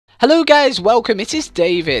Hello guys, welcome, it is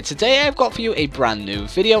Dave here. Today I've got for you a brand new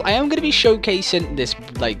video. I am going to be showcasing this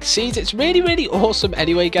seed. It's really awesome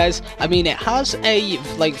anyway guys. I mean, it has a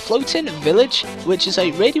floating village, which is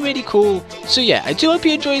really cool. So yeah, I do hope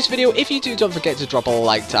you enjoy this video. If you do, don't forget to drop a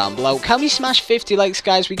like down below. Can we smash 50 likes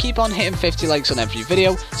guys? We keep on hitting 50 likes on every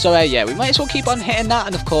video. So yeah, we might as well keep on hitting that,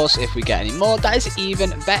 and of course if we get any more, that is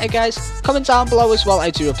even better guys. Comment down below as well.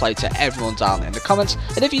 I do reply to everyone down in the comments,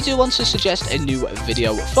 and if you do want to suggest a new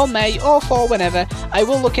video from May or for whenever, I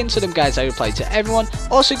will look into them guys. I reply to everyone.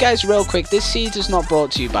 Also guys, real quick, this seed is not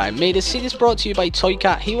brought to you by me. This seed is brought to you by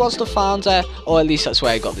Toycat. He was the founder, or at least that's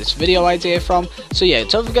where I got this video idea from. So yeah,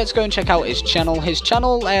 don't forget to go and check out his channel. His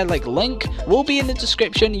channel link will be in the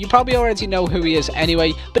description. You probably already know who he is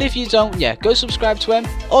anyway, but if you don't, yeah, go subscribe to him.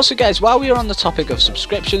 Also guys, while we are on the topic of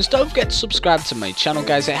subscriptions, don't forget to subscribe to my channel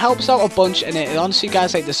guys. It helps out a bunch, and it honestly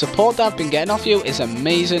guys, the support that I've been getting off you is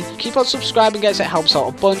amazing. Keep on subscribing guys, it helps out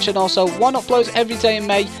a bunch. And also, one upload every day in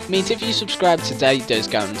May means if you subscribe today, there's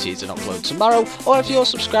guaranteed an upload tomorrow, or if you're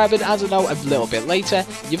subscribing, I don't know, a little bit later,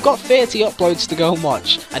 you've got 30 uploads to go and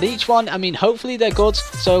watch, and each one, I mean, hopefully they're good,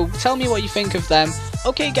 so tell me what you think of them.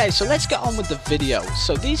 Okay guys, so let's get on with the video.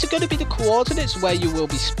 So these are going to be the coordinates where you will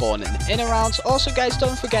be spawning in around. Also guys,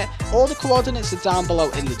 don't forget, all the coordinates are down below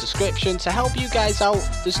in the description to help you guys out.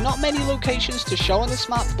 There's not many locations to show on this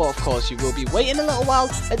map, but of course you will be waiting a little while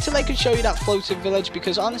until I can show you that floating village,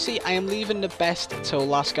 because honestly I am leaving the best till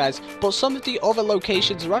last guys. But some of the other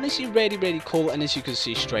locations are honestly really cool, and as you can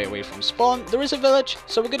see straight away from spawn, there is a village,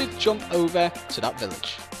 so we're going to jump over to that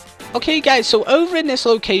village. Okay guys, so over in this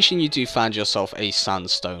location you do find yourself a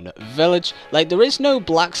sandstone village. There is no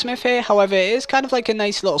blacksmith here, however it is kind of like a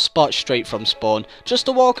nice little spot straight from spawn. Just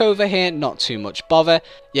to walk over here, not too much bother.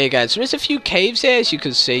 Yeah guys, there is a few caves here as you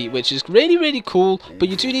can see, which is really cool, but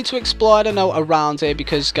you do need to explore, I don't know, around here,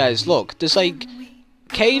 because guys look, there's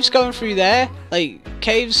caves going through there,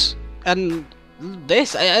 caves and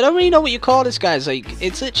this, I don't really know what you call this guys,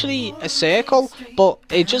 it's literally a circle, but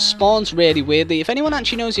it just spawns really weirdly. If anyone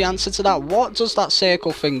actually knows the answer to that, what does that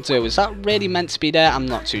circle thing do? Is that really meant to be there? I'm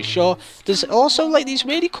not too sure. There's also these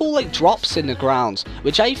really cool drops in the ground,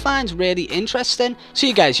 which I find really interesting. So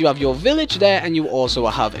you guys, you have your village there, and you also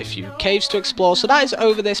have a few caves to explore. So that is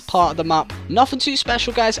over this part of the map. Nothing too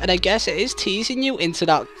special guys, and I guess it is teasing you into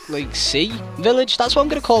that sea village. That's what I'm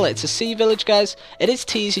gonna call it. It's a sea village guys. It is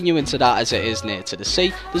teasing you into that as it is near to the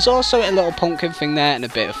sea. There's also a little pumpkin thing there and a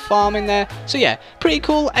bit of farming there, so yeah, pretty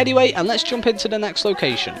cool. Anyway, and let's jump into the next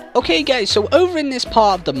location. Okay guys, so over in this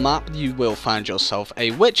part of the map you will find yourself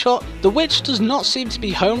a witch hut. The witch does not seem to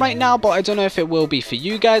be home right now, but I don't know if it will be for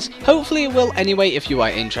you guys. Hopefully it will anyway if you are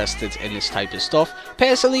interested in this type of stuff.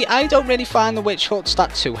 Personally, I don't really find the witch huts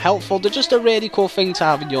that too helpful. They're just a really cool thing to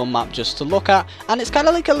have in your map just to look at, and it's kind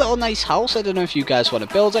of like a little nice house. I don't know if you guys want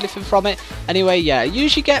to build anything from it. Anyway, yeah, I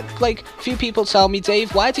usually get a few people tell me,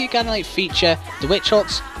 Dave, why do you kind of feature the witch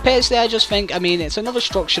huts? Personally, I just think, I mean, it's another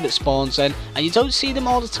structure that spawns in, and you don't see them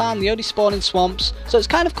all the time. They only spawn in swamps, so it's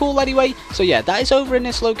kind of cool anyway. So yeah, that is over in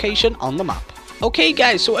this location on the map. Okay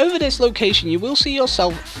guys, so over this location you will see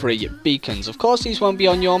yourself 3 beacons. Of course these won't be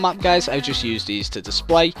on your map guys, I just use these to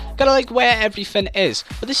display kind of where everything is.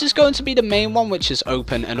 But this is going to be the main one, which is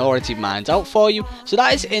open and already mined out for you. So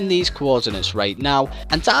that is in these coordinates right now.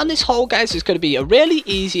 And down this hole guys is going to be a really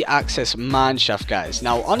easy access mine shaft guys.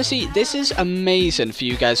 Now honestly, this is amazing for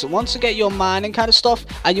you guys that want to get your mining kind of stuff,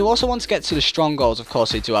 and you also want to get to the strongholds. Of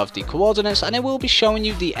course they do have the coordinates, and it will be showing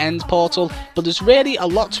you the end portal, but there's really a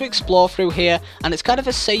lot to explore through here. And it's kind of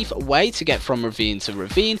a safe way to get from ravine to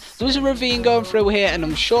ravine. There's a ravine going through here, and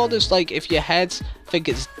I'm sure there's if you head, I think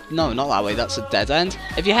it's, no, not that way, that's a dead end.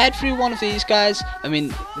 If you head through one of these guys, I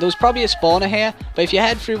mean, there's probably a spawner here, but if you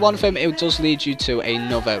head through one of them, it does lead you to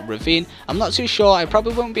another ravine. I'm not too sure, I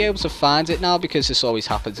probably won't be able to find it now because this always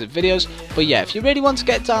happens in videos. But yeah, if you really want to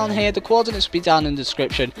get down here, the coordinates will be down in the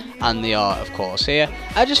description, and they are, of course, here.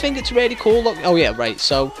 I just think it's really cool. Look, oh yeah, right,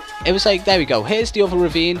 so it was there we go, here's the other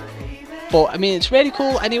ravine. But I mean, it's really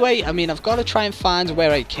cool anyway. I mean, I've got to try and find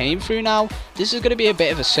where I came through now. This is going to be a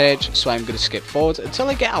bit of a search, so I'm going to skip forward until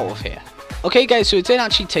I get out of here. Okay guys, so it didn't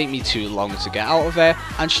actually take me too long to get out of there,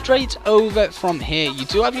 and straight over from here you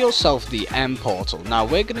do have yourself the end portal. Now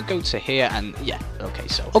we're going to go to here, and yeah,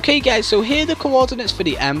 okay guys, so here the coordinates for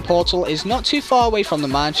the end portal is not too far away from the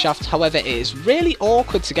mine shaft. However, it is really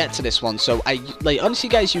awkward to get to this one, so honestly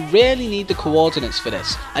guys, you really need the coordinates for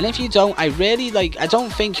this, and if you don't, I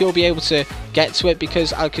don't think you'll be able to get to it,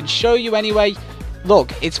 because I can show you anyway.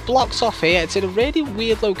 Look, it's blocked off here. It's in a really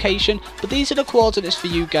weird location, but these are the coordinates for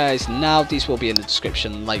you guys now. These will be in the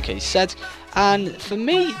description, like I said. And for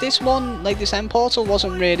me, this one, like this end portal,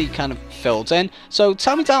 wasn't really kind of filled in. So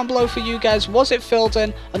tell me down below for you guys, was it filled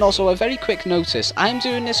in? And also a very quick notice, I'm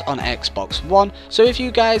doing this on Xbox One, so if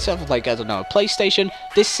you guys have, like, I don't know, a PlayStation,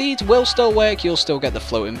 this seed will still work, you'll still get the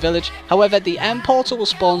floating village. However, the end portal will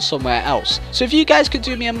spawn somewhere else. So if you guys could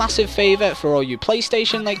do me a massive favour, for all you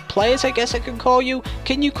PlayStation like players, I guess I can call you,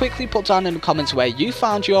 can you quickly put down in the comments where you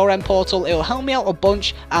found your end portal? It'll help me out a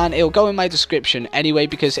bunch, and it'll go in my description anyway,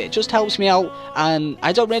 because it just helps me out. And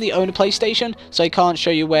I don't really own a PlayStation, so I can't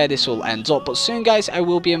show you where this will end up, but soon guys I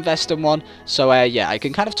will be investing one, so yeah, I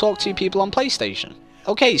can kind of talk to people on PlayStation.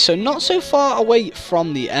 Okay, so not so far away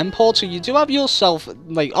from the end portal, you do have yourself,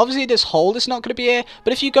 like, obviously this hole is not going to be here,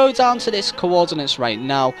 but if you go down to this coordinates right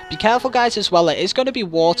now, be careful guys as well, it is going to be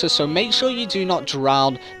water, so make sure you do not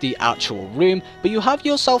drown the actual room. But you have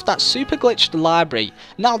yourself that super glitched library.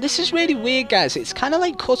 Now this is really weird guys, it's kind of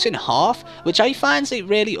like cut in half, which I find it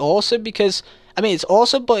really awesome, because I mean, it's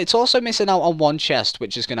awesome, but it's also missing out on one chest,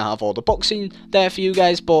 which is going to have all the books in there for you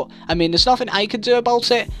guys. But, I mean, there's nothing I can do about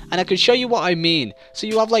it, and I can show you what I mean. So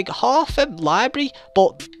you have, like, half a library,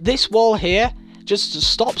 but this wall here just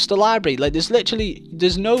stops the library. Like,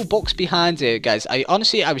 there's no books behind here, guys. I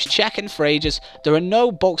was checking for ages. There are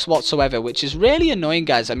no books whatsoever, which is really annoying,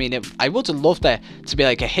 guys. I mean, I would have loved there to be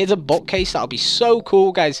like a hidden bookcase. That would be so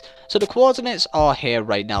cool, guys. So the coordinates are here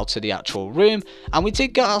right now to the actual room, and we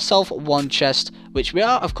did get ourselves one chest, which we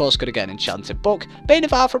are of course going to get an enchanted book. Bane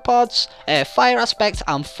of Arthropods, fire aspect,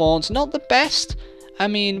 and thorns. Not the best. I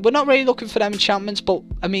mean, we're not really looking for them enchantments, but,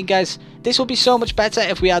 I mean, guys, this would be so much better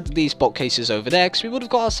if we had these bookcases over there, because we would have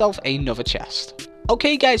got ourselves another chest.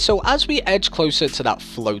 Okay, guys, so as we edge closer to that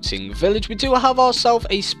floating village, we do have ourselves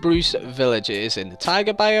a spruce village. It is in the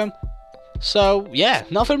tiger biome. So, yeah,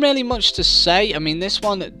 nothing really much to say. I mean, this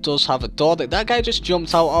one does have a door that guy just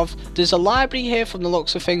jumped out of. There's a library here from the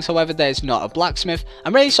looks of things, however, there's not a blacksmith.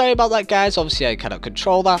 I'm really sorry about that, guys. Obviously, I cannot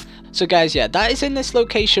control that. So, guys, yeah, that is in this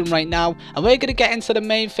location right now, and we're going to get into the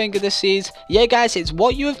main thing of the series. Yeah, guys, it's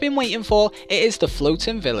what you have been waiting for. It is the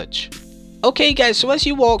floating village. Okay guys, so as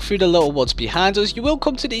you walk through the little woods behind us, you will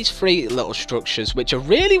come to these three little structures, which are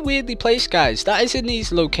really weirdly placed, guys. That is in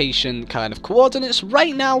these location kind of coordinates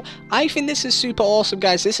right now. I think this is super awesome,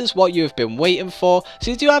 guys. This is what you have been waiting for. So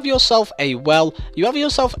you do have yourself a well, you have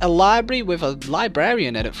yourself a library with a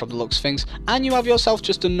librarian in it from the looks of things, and you have yourself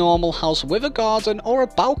just a normal house with a garden or a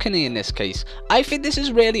balcony in this case. I think this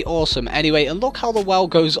is really awesome anyway, and look how the well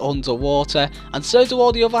goes underwater, and so do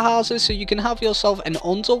all the other houses, so you can have yourself an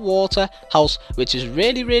underwater house, which is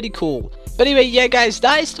really cool. But anyway, yeah guys,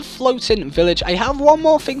 that is the floating village. I have one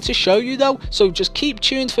more thing to show you though, so just keep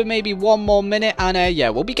tuned for maybe one more minute, and yeah,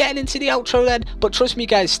 we'll be getting into the outro then. But trust me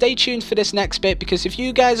guys, stay tuned for this next bit, because if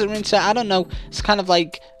you guys are into, I don't know, it's kind of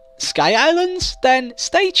like Sky Islands, then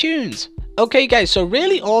stay tuned. Okay guys, so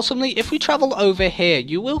really awesomely, if we travel over here,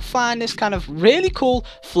 you will find this kind of really cool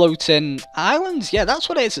floating islands. Yeah, that's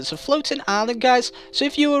what it is. It's a floating island, guys. So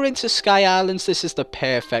if you are into Sky Islands, this is the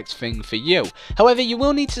perfect thing for you. However, you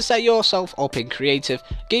will need to set yourself up in creative,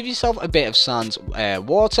 give yourself a bit of sand,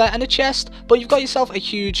 water, and a chest, but you've got yourself a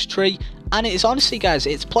huge tree. And it is honestly, guys,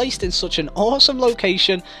 it's placed in such an awesome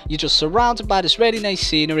location. You're just surrounded by this really nice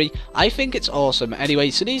scenery. I think it's awesome.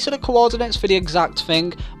 Anyway, so these are the coordinates for the exact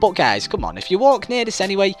thing. But guys, come on, if you walk near this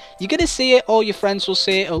anyway, you're going to see it. All your friends will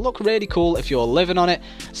see it. It'll look really cool if you're living on it.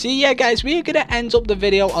 So yeah, guys, we're going to end up the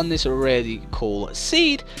video on this really cool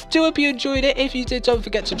seed. Do hope you enjoyed it. If you did, don't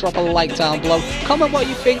forget to drop a like down below. Comment what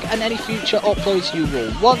you think and any future uploads you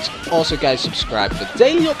will want. Also, guys, subscribe for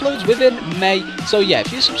daily uploads within May. So yeah,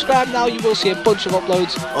 if you subscribe now, you will see a bunch of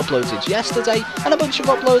uploads uploaded yesterday and a bunch of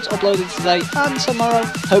uploads uploaded today and tomorrow.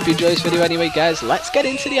 Hope you enjoyed this video anyway, guys. Let's get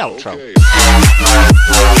into the outro.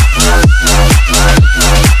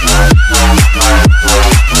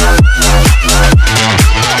 Okay.